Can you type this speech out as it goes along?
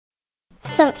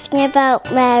something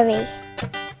about Mary.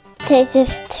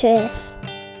 Totus Tuus.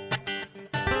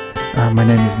 My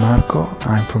name is Marco,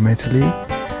 I'm from Italy,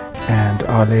 and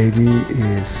Our Lady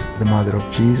is the Mother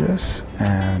of Jesus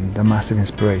and a massive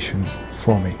inspiration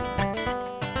for me.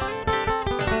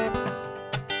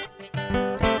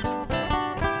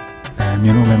 Il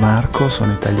mio nome è Marco,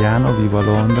 sono italiano, vivo a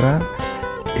Londra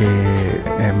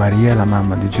e Maria, la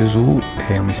mamma di Gesù,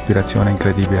 è un'ispirazione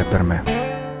incredibile per me.